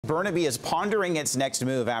Burnaby is pondering its next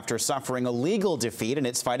move after suffering a legal defeat in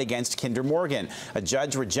its fight against Kinder Morgan. A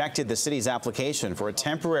judge rejected the city's application for a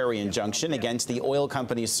temporary injunction against the oil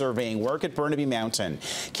company's surveying work at Burnaby Mountain.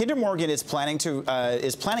 Kinder Morgan is planning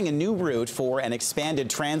a new route for an expanded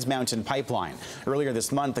Trans Mountain pipeline. Earlier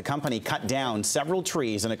this month, the company cut down several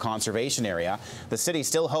trees in a conservation area. The city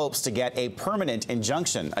still hopes to get a permanent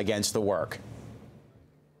injunction against the work.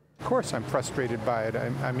 Of course I'm frustrated by it.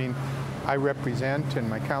 I mean, I represent and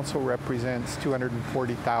my council represents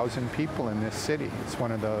 240,000 people in this city. It's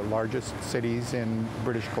one of the largest cities in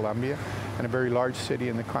British Columbia and a very large city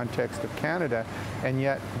in the context of Canada, and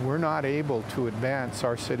yet we're not able to advance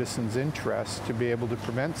our citizens' interests to be able to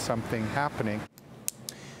prevent something happening.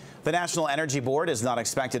 The National Energy Board is not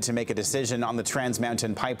expected to make a decision on the Trans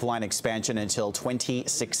Mountain pipeline expansion until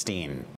 2016.